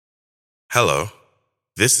Hello,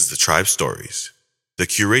 this is the Tribe Stories, the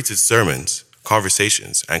curated sermons,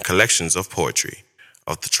 conversations, and collections of poetry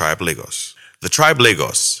of the Tribe Lagos. The Tribe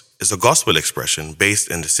Lagos is a gospel expression based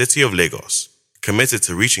in the city of Lagos, committed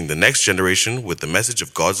to reaching the next generation with the message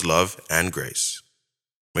of God's love and grace.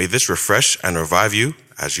 May this refresh and revive you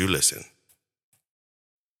as you listen.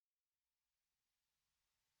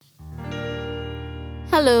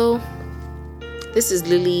 Hello, this is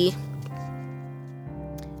Lily,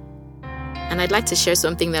 and I'd like to share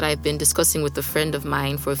something that I've been discussing with a friend of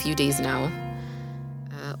mine for a few days now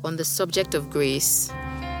on the subject of grace.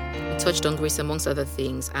 We touched on grace amongst other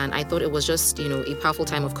things, and I thought it was just, a powerful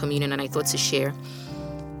time of communion, and I thought to share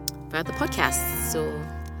via the podcast. So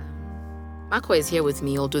Marco is here with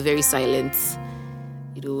me, although very silent.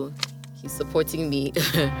 He's supporting me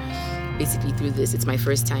basically through this. It's my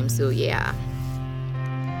first time, so yeah.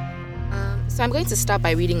 So I'm going to start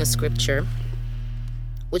by reading a scripture,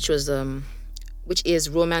 which is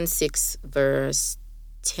Romans 6, verse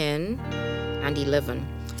 10 and 11.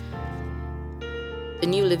 The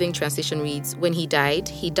New Living Translation reads, "When he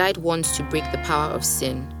died once to break the power of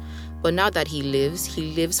sin. But now that he lives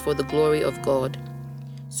for the glory of God.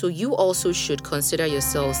 So you also should consider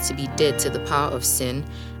yourselves to be dead to the power of sin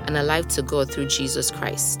and alive to God through Jesus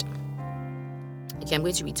Christ." Okay, I'm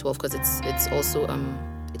going to read 12 because it's also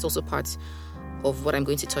part of what I'm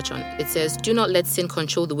going to touch on. It says, "Do not let sin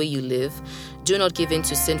control the way you live. Do not give in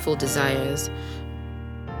to sinful desires."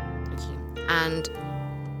 Okay. And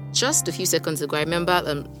just a few seconds ago, I remember,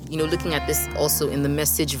 looking at this also in the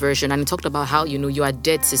Message version, and it talked about how, you are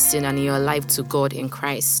dead to sin and you're alive to God in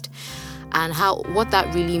Christ. And what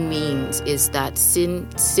that really means is that sin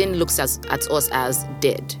looks at us as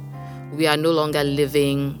dead. We are no longer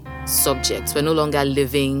living subjects. We're no longer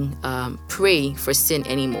living prey for sin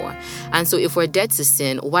anymore. And so if we're dead to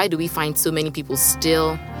sin, why do we find so many people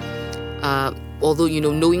still, although,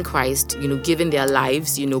 knowing Christ, giving their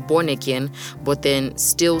lives, born again, but then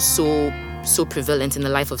still so prevalent in the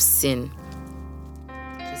life of sin?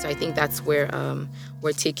 Okay, so I think that's where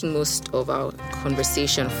we're taking most of our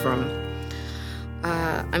conversation from.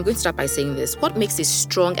 I'm going to start by saying this. What makes a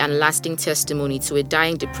strong and lasting testimony to a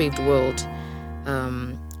dying, depraved world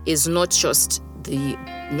is not just the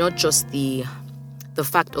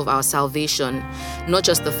fact of our salvation, not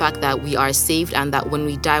just the fact that we are saved and that when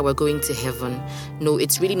we die we're going to heaven. No,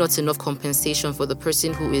 it's really not enough compensation for the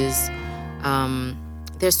person who is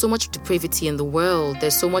there's so much depravity in the world,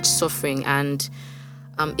 there's so much suffering, and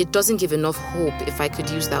it doesn't give enough hope, if I could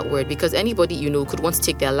use that word, because anybody, could want to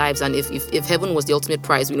take their lives, and if heaven was the ultimate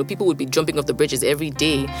prize, people would be jumping off the bridges every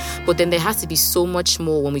day. But then there has to be so much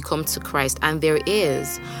more when we come to Christ, and there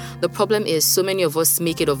is. The problem is so many of us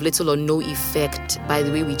make it of little or no effect by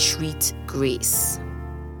the way we treat grace.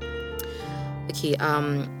 Okay,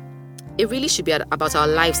 it really should be about our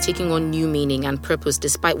lives taking on new meaning and purpose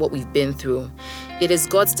despite what we've been through. It is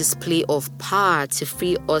God's display of power to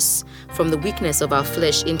free us from the weakness of our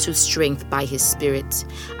flesh into strength by His Spirit.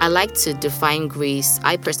 I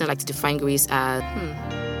personally like to define grace as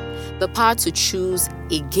the power to choose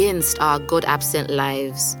against our God-absent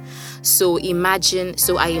lives. So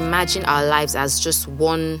I imagine our lives as just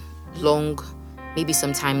one long, maybe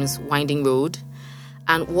sometimes winding road.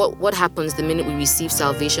 And what happens the minute we receive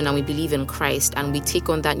salvation and we believe in Christ and we take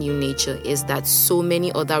on that new nature is that so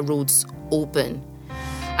many other roads open.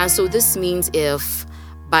 And so this means if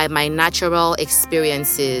by my natural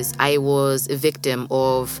experiences I was a victim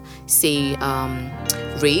of, say,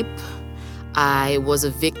 rape, I was a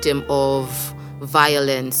victim of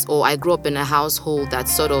violence, or I grew up in a household that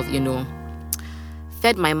sort of,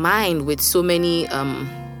 fed my mind with so many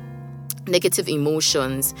negative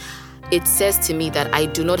emotions, it says to me that I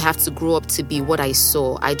do not have to grow up to be what I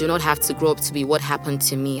saw. I do not have to grow up to be what happened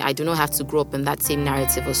to me. I do not have to grow up in that same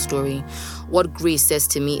narrative or story. What grace says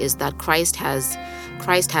to me is that Christ has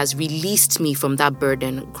released me from that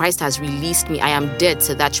burden. Christ has released me. I am dead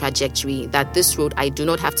to that trajectory, that this road, I do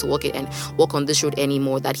not have to walk on this road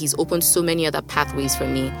anymore, that He's opened so many other pathways for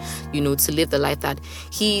me, to live the life that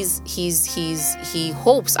He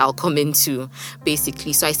hopes I'll come into,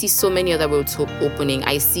 basically. So I see so many other roads opening.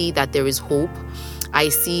 I see that there is hope. I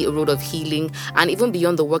see a road of healing, and even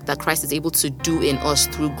beyond the work that Christ is able to do in us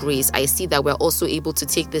through grace, I see that we're also able to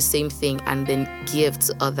take the same thing and then give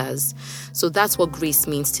to others. So that's what grace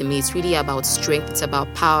means to me. It's really about strength, it's about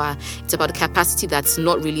power, it's about a capacity that's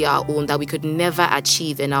not really our own, that we could never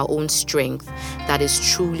achieve in our own strength, that is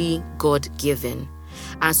truly God-given.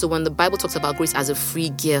 And so when the Bible talks about grace as a free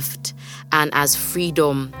gift and as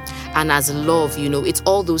freedom and as love, it's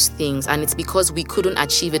all those things, and it's because we couldn't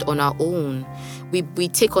achieve it on our own. we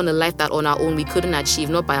take on a life that on our own we couldn't achieve,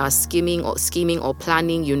 not by our scheming or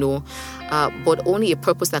planning, but only a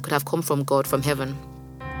purpose that could have come from God, from heaven.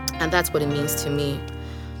 And that's what it means to me.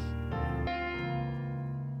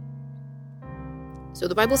 So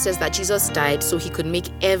the Bible says that Jesus died so he could make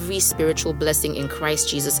every spiritual blessing in Christ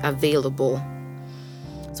Jesus available.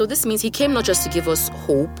 So this means he came not just to give us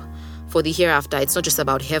hope for the hereafter. It's not just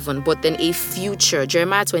about heaven, but then a future.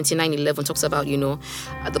 Jeremiah 29:11 talks about,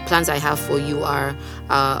 the plans I have for you are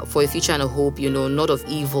for a future and a hope, not of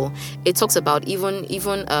evil. It talks about even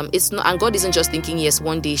it's not, and God isn't just thinking, yes,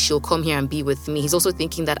 one day she'll come here and be with me. He's also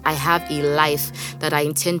thinking that I have a life that I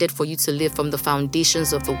intended for you to live from the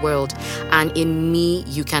foundations of the world, and in me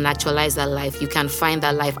you can actualize that life. You can find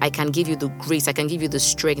that life. I can give you the grace. I can give you the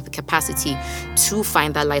strength, the capacity to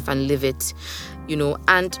find that life and live it.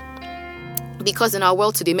 And because in our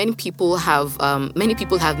world today, many people have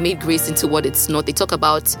made grace into what it's not. They talk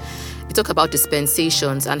about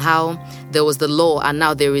dispensations and how there was the law and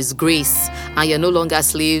now there is grace, and you're no longer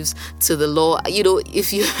slaves to the law.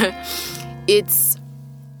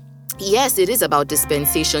 Yes, it is about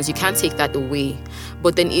dispensations. You can't take that away.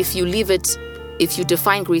 But then if you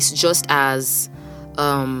define grace just as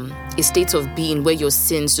a state of being where your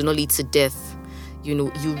sins do not lead to death, you're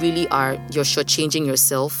shortchanging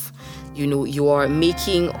yourself. You're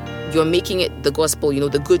making it the gospel,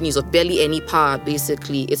 the good news of barely any power,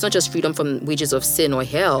 basically. It's not just freedom from wages of sin or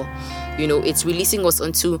hell. It's releasing us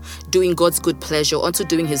onto doing God's good pleasure, onto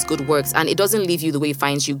doing his good works. And it doesn't leave you the way it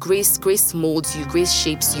finds you. Grace molds you, grace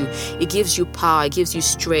shapes you. It gives you power, it gives you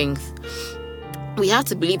strength. We have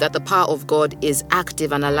to believe that the power of God is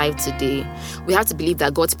active and alive today. We have to believe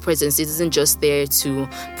that God's presence isn't just there to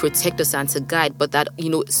protect us and to guide, but that,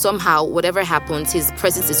 somehow, whatever happens, his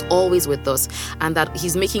presence is always with us, and that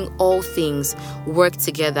he's making all things work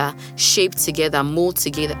together, shape together, mold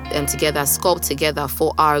together, sculpt together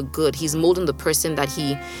for our good. He's molding the person that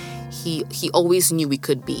he always knew we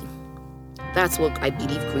could be. That's what I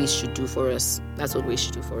believe grace should do for us. That's what grace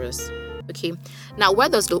should do for us. Okay. Now, where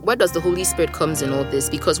does the Holy Spirit comes in all this?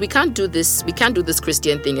 Because we can't do this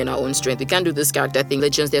Christian thing in our own strength. We can't do this character thing.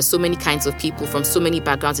 Religions. There's so many kinds of people from so many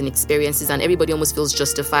backgrounds and experiences, and everybody almost feels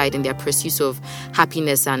justified in their pursuit of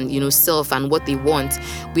happiness and self and what they want.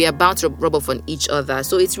 We are bound to rub off on each other.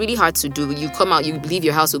 So it's really hard to do. You come out, you leave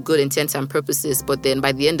your house with good intent and purposes, but then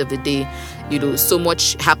by the end of the day, so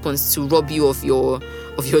much happens to rob you of your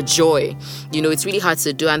joy. It's really hard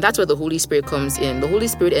to do, and that's where the Holy Spirit comes in. The Holy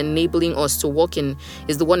Spirit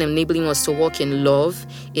is the one enabling us to walk in love,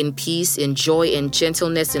 in peace, in joy, in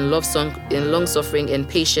gentleness, in long suffering, in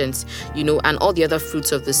patience, and all the other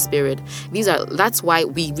fruits of the Spirit. That's why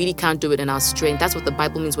we really can't do it in our strength. That's what the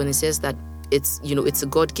Bible means when it says that it's a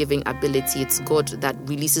God-given ability. It's God that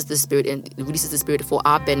releases the Spirit and releases the Spirit for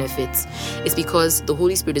our benefits. It's because the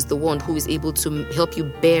Holy Spirit is the one who is able to help you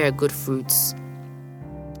bear good fruits.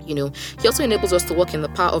 He also enables us to walk in the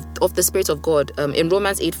power of the Spirit of God. In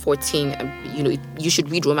Romans 8:14, you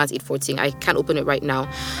should read Romans 8:14. I can't open it right now.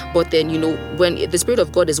 But then, when the Spirit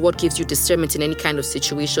of God is what gives you discernment in any kind of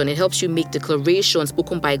situation, it helps you make declarations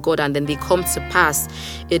spoken by God and then they come to pass.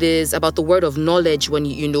 It is about the word of knowledge when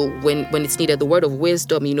it's needed, the word of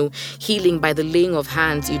wisdom, healing by the laying of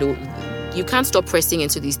hands, You can't stop pressing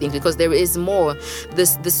into these things because there is more.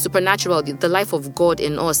 This supernatural, the life of God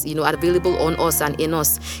in us, available on us and in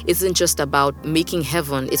us, isn't just about making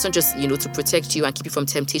heaven. It's not just, to protect you and keep you from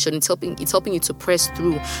temptation. It's helping you to press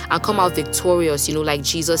through and come out victorious, like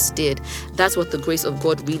Jesus did. That's what the grace of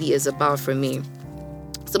God really is about for me.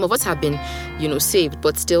 Some of us have been, saved,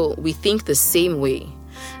 but still we think the same way.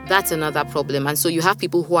 That's another problem. And so you have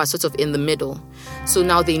people who are sort of in the middle. So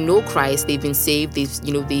now they know Christ, they've been saved,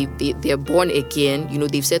 they're born again,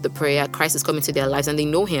 they've said the prayer, Christ is coming to their lives and they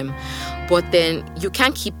know him. But then you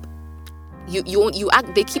can't keep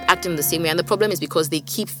they keep acting the same way. And the problem is because they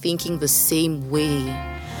keep thinking the same way.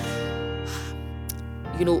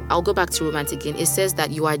 I'll go back to Romans again. It says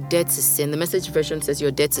that you are dead to sin. The Message version says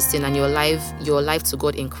you're dead to sin and you're alive to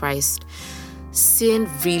God in Christ. Sin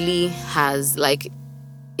really has,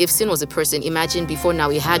 if sin was a person, imagine before now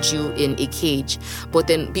he had you in a cage. But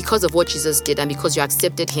then because of what Jesus did and because you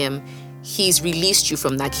accepted him, he's released you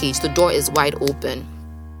from that cage. The door is wide open.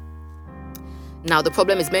 Now, the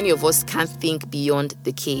problem is many of us can't think beyond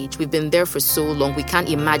the cage. We've been there for so long. We can't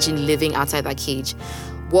imagine living outside that cage.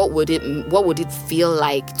 What would it feel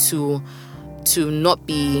like to not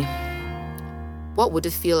be... What would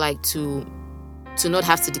it feel like to not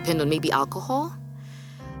have to depend on maybe alcohol?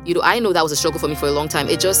 I know that was a struggle for me for a long time.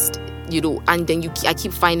 It just, and then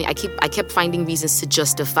I kept finding reasons to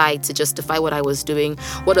justify what I was doing.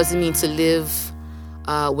 What does it mean to live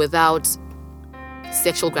without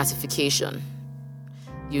sexual gratification.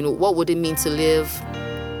 What would it mean to live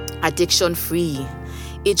addiction free?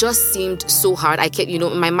 It just seemed so hard.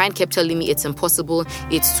 My mind kept telling me it's impossible,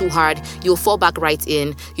 it's too hard, you'll fall back right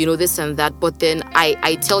in, this and that. But then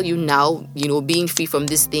I tell you now, being free from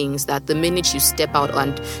these things, that the minute you step out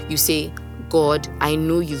and you say, God, I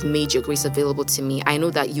know you've made your grace available to me. I know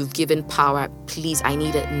that you've given power. Please, I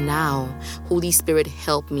need it now. Holy Spirit,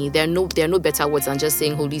 help me. There are no better words than just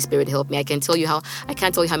saying, Holy Spirit, help me. I can't tell you how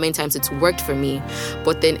many times it's worked for me.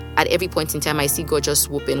 But then at every point in time, I see God just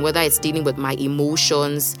swoop in, whether it's dealing with my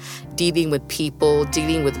emotions, dealing with people,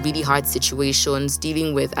 dealing with really hard situations,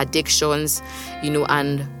 dealing with addictions,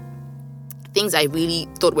 and things I really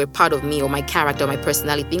thought were part of me or my character, my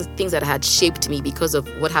personality, things that had shaped me because of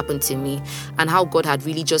what happened to me, and how God had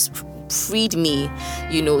really just freed me.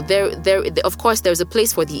 There of course there's a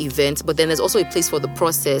place for the event, but then there's also a place for the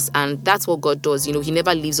process, and that's what God does. He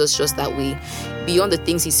never leaves us just that way. Beyond the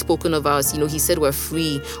things He's spoken of us, He said we're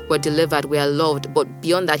free, we're delivered, we are loved, but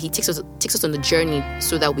beyond that, He takes us on the journey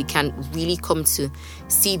so that we can really come to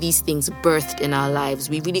see these things birthed in our lives.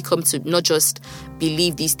 We really come to not just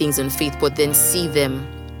believe these things in faith, but then see them.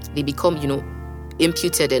 They become,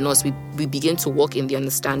 imputed in us. We begin to walk in the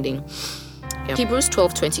understanding. Yeah. Hebrews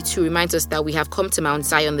 12:22 reminds us that we have come to Mount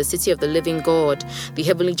Zion, the city of the living God, the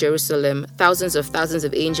heavenly Jerusalem, thousands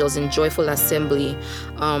of angels in joyful assembly.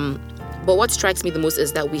 But what strikes me the most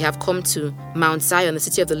is that we have come to Mount Zion, the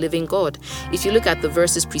city of the living God. If you look at the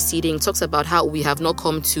verses preceding, it talks about how we have not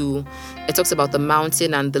come to, it talks about the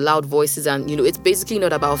mountain and the loud voices, and it's basically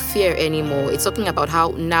not about fear anymore. It's talking about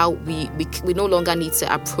how now we no longer need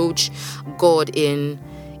to approach God in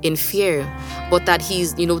fear, but that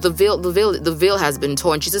He's, the veil has been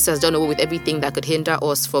torn. Jesus has done away with everything that could hinder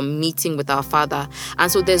us from meeting with our Father.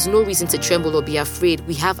 And so there's no reason to tremble or be afraid.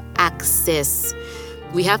 We have access.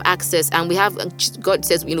 And God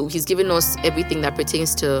says, He's given us everything that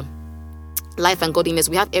pertains to life and godliness.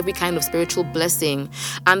 We have every kind of spiritual blessing.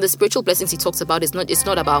 And the spiritual blessings He talks about it's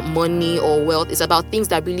not about money or wealth. It's about things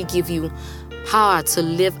that really give you power to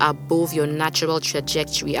live above your natural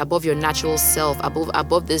trajectory, above your natural self,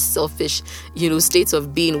 above this selfish, state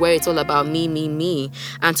of being where it's all about me,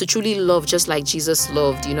 and to truly love just like Jesus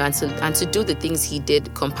loved, and to do the things He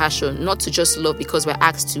did, compassion, not to just love because we're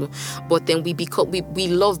asked to, but then we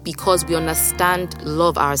love because we understand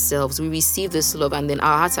love ourselves. We receive this love, and then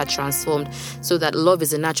our hearts are transformed so that love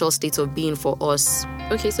is a natural state of being for us.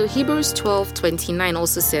 Okay, so Hebrews 12:29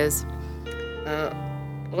 also says,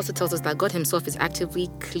 also tells us that God Himself is actively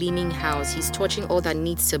cleaning house. He's touching all that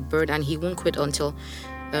needs to burn, and He won't quit until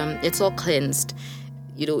it's all cleansed.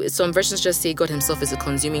 Some versions just say God Himself is a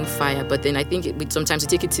consuming fire, but then I think sometimes we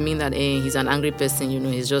take it to mean that He's an angry person.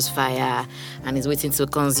 He's just fire, and He's waiting to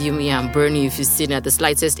consume you and burn you if you sin at the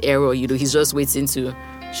slightest error. He's just waiting to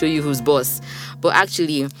show you who's boss. But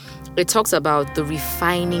actually, it talks about the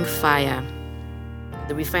refining fire.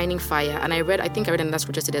 And I think I read another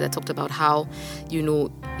scripture today that talked about how,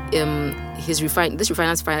 this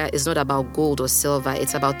refiner's fire is not about gold or silver.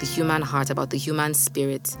 It's about the human heart, about the human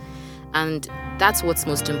spirit. And that's what's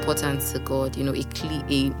most important to God,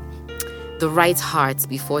 the right heart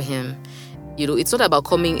before Him. It's not about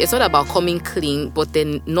coming clean, but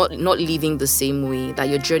then not leaving the same way, that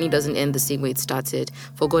your journey doesn't end the same way it started.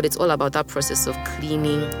 For God, it's all about that process of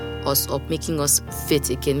cleaning us up, making us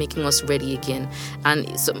fit again, making us ready again.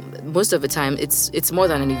 And so most of the time, it's more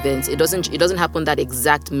than an event. It doesn't happen that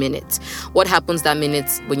exact minute. What happens that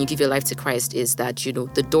minute when you give your life to Christ is that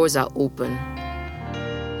the doors are open.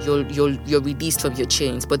 You're released from your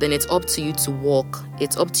chains, but then it's up to you to walk.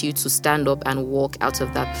 It's up to you to stand up and walk out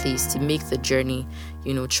of that place, to make the journey,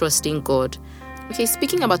 trusting God. Okay,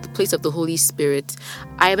 speaking about the place of the Holy Spirit,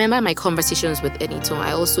 I remember my conversations with Enito.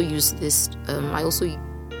 I also used this, I also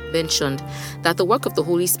mentioned that the work of the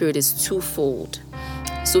Holy Spirit is twofold.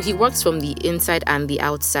 So He works from the inside and the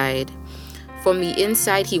outside. From the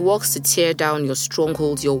inside, He works to tear down your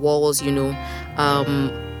strongholds, your walls,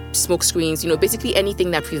 smoke screens, basically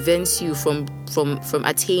anything that prevents you from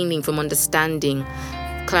attaining, from understanding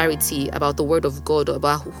clarity about the Word of God,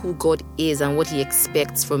 about who God is and what He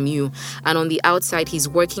expects from you. And on the outside, He's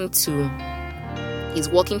working to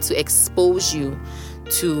expose you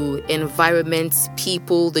to environments,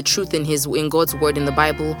 people, the truth in God's Word, in the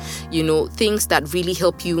Bible, things that really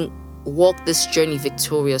help you walk this journey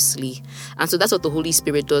victoriously. And so that's what the Holy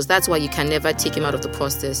Spirit does. That's why you can never take him out of the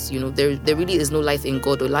process. There really is no life in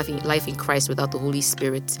God or life in Christ without the Holy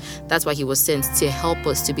Spirit. That's why he was sent, to help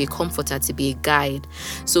us, to be a comforter, to be a guide.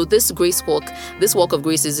 So this walk of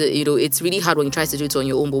grace is, it's really hard when you try to do it on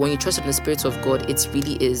your own, but when you trust in the Spirit of God, it's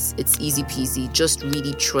easy peasy. Just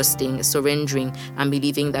really trusting, surrendering, and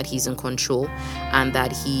believing that he's in control and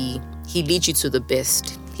that he leads you to the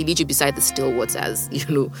best. He leads you beside the still waters,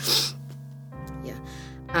 Yeah.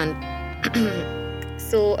 And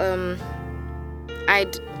so I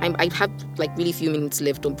have like really few minutes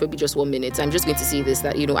left, or probably just 1 minute. I'm just going to say this,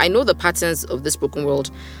 that I know the patterns of this broken world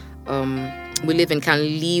we live in can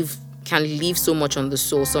leave so much on the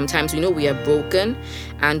soul. Sometimes we are broken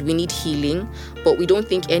and we need healing, but we don't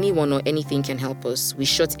think anyone or anything can help us. We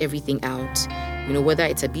shut everything out. Whether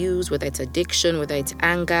it's abuse, whether it's addiction, whether it's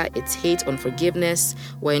anger, it's hate, unforgiveness.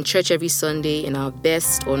 We're in church every Sunday in our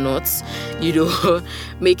best or not,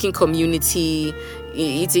 making community,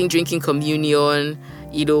 eating, drinking communion,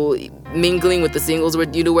 mingling with the singles. We're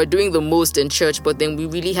doing the most in church, but then we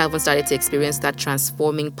really haven't started to experience that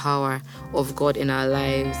transforming power of God in our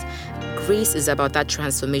lives. Grace is about that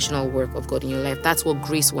transformational work of God in your life. That's what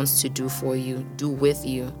grace wants to do for you, do with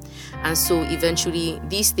you. And so eventually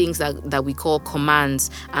these things that we call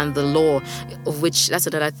commands and the law, of which that's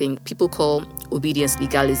another thing people call obedience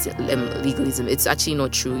legalism. It's actually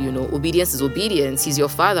not true. Obedience is obedience. He's your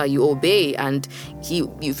father, you obey, and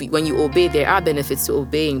when you obey, there are benefits to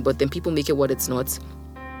obeying, but then people make it what it's not.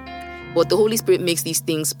 But the Holy Spirit makes these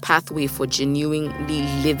things pathway for genuinely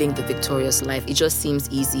living the victorious life. It just seems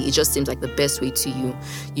easy. It just seems like the best way to you,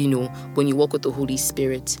 when you walk with the Holy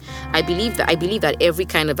Spirit. I believe that every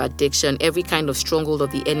kind of addiction, every kind of stronghold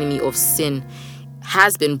of the enemy of sin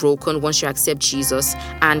has been broken once you accept Jesus,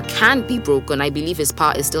 and can be broken. I believe his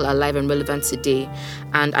power is still alive and relevant today.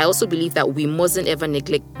 And I also believe that we mustn't ever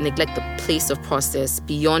neglect the place of process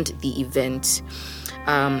beyond the event.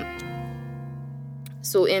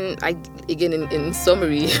 So in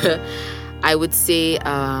summary, I would say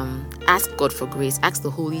ask God for grace. Ask the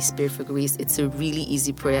Holy Spirit for grace. It's a really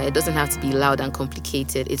easy prayer. It doesn't have to be loud and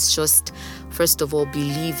complicated. It's just, first of all,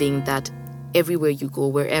 believing that everywhere you go,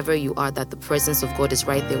 wherever you are, that the presence of God is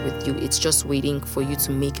right there with you. It's just waiting for you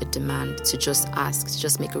to make a demand, to just ask, to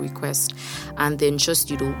just make a request. And then just,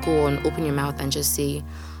 go on, open your mouth and just say,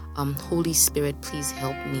 Holy Spirit, please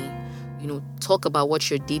help me. Talk about what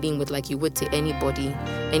you're dealing with like you would to anybody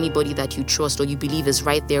that you trust or you believe is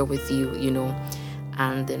right there with you,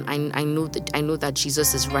 And then I know that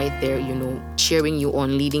Jesus is right there, cheering you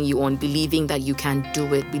on, leading you on, believing that you can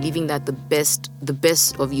do it, believing that the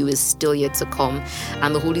best of you is still yet to come.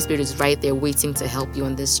 And the Holy Spirit is right there waiting to help you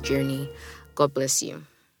on this journey. God bless you.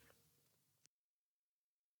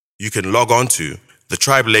 You can log on to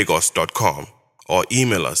thetribelagos.com or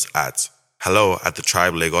email us at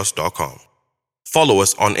hello@thetribelagos.com. Follow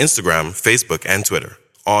us on Instagram, Facebook, and Twitter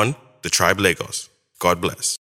on The Tribe Lagos. God bless.